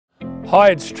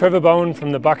Hi, it's Trevor Bowen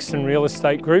from the Buxton Real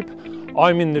Estate Group.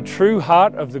 I'm in the true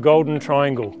heart of the Golden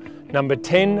Triangle, number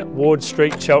 10 Ward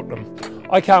Street, Cheltenham.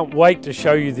 I can't wait to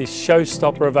show you this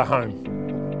showstopper of a home.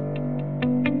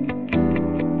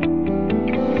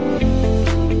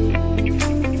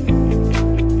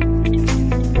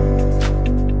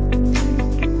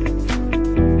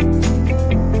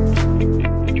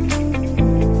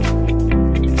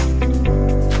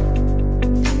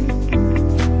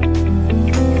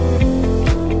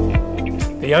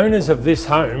 The owners of this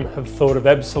home have thought of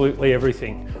absolutely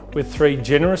everything, with 3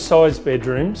 generous sized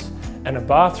bedrooms and a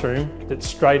bathroom that's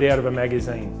straight out of a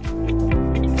magazine.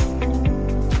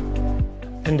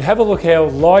 And have a look how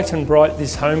light and bright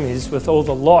this home is, with all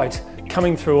the light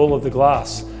coming through all of the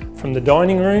glass, from the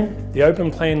dining room, the open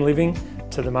plan living,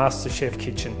 to the master chef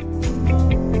kitchen.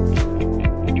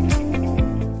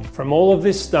 From all of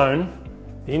this stone,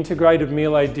 the integrated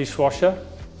meal-aid dishwasher,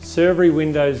 servery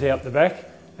windows out the back,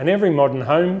 and every modern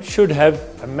home should have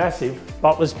a massive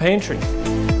butler's pantry.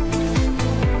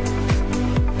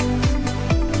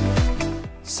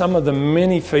 Some of the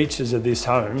many features of this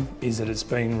home is that it's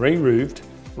been re-roofed,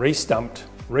 re-stumped,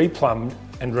 replumbed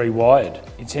and rewired.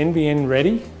 It's NBN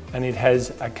ready, and it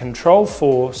has a Control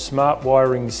 4 smart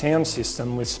wiring sound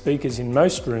system with speakers in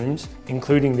most rooms,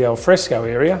 including the alfresco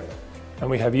area, and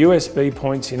we have USB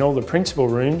points in all the principal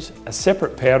rooms, a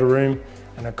separate powder room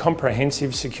and a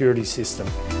comprehensive security system.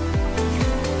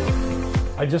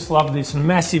 I just love this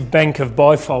massive bank of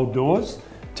bifold doors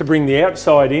to bring the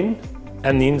outside in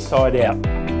and the inside out.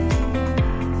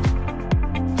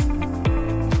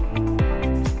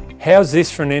 How's this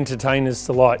for an entertainer's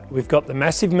delight? We've got the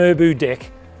massive Merbau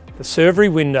deck, the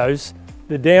servery windows,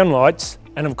 the downlights,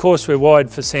 and of course we're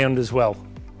wired for sound as well.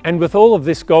 And with all of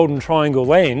this Golden Triangle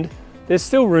land, there's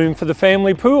still room for the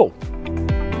family pool.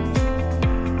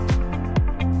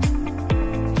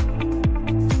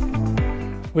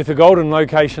 With a golden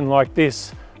location like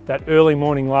this, that early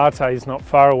morning latte is not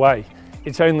far away.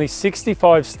 It's only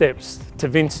 65 steps to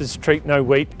Vince's Treat No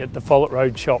Wheat at the Follett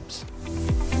Road shops.